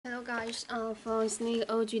Hello guys, from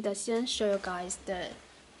sneakerog.cn show you guys the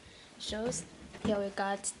shoes. Here we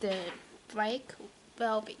got the black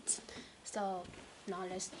velvet. So now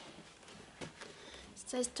let's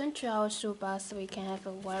turn to our shoebox so we can have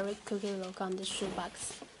a very quick look on the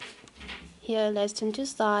shoebox. Here let's turn to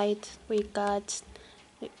side. We got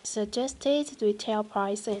suggested retail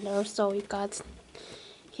price and also we got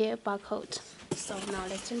here barcode. So now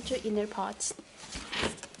let's turn to inner parts.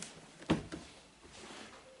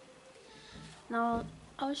 Now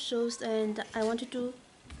our shoes, and I want to do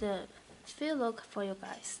the feel look for you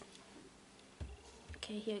guys.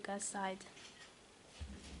 Okay, here you got side.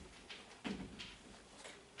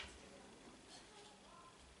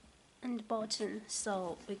 And bottom,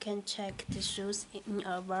 so we can check the shoes in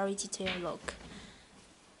a very detailed look.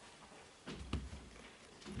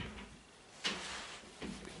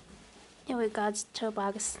 Here we got toe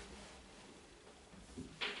box.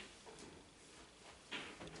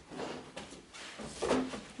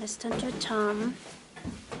 Let's turn to Tom.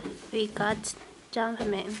 We got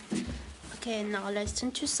Jumpman. Okay, now let's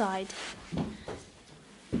turn to side.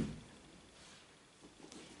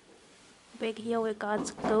 Back here we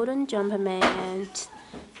got golden Jumpman and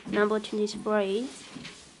number 23.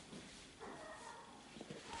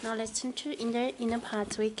 Now let's turn to inner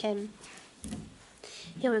parts. Here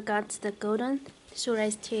we got the golden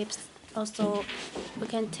shoelace tips. Also, we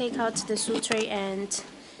can take out the shoe tray and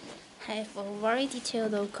have a very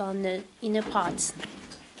detailed look on the inner parts.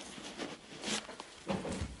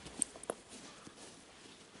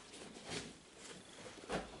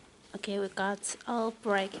 Okay, we got all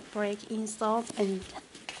break insole and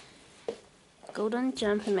golden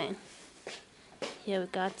Jumpman. Here we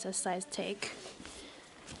got the size tag.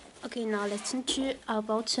 Okay, now let's turn to our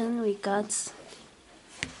bottom. We got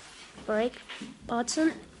break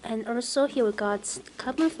bottom, and also here we got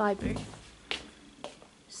carbon fiber.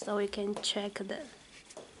 So we can check the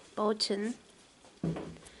button.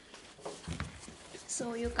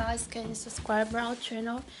 So you guys can subscribe our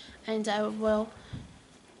channel, and I will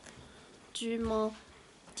do more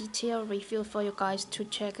detailed review for you guys to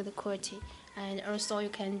check the quality. And also you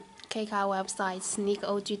can check our website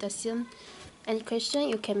sneakerog.cn. Any question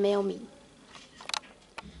you can mail me.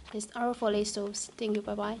 That's all for this. Thank you.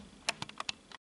 Bye bye.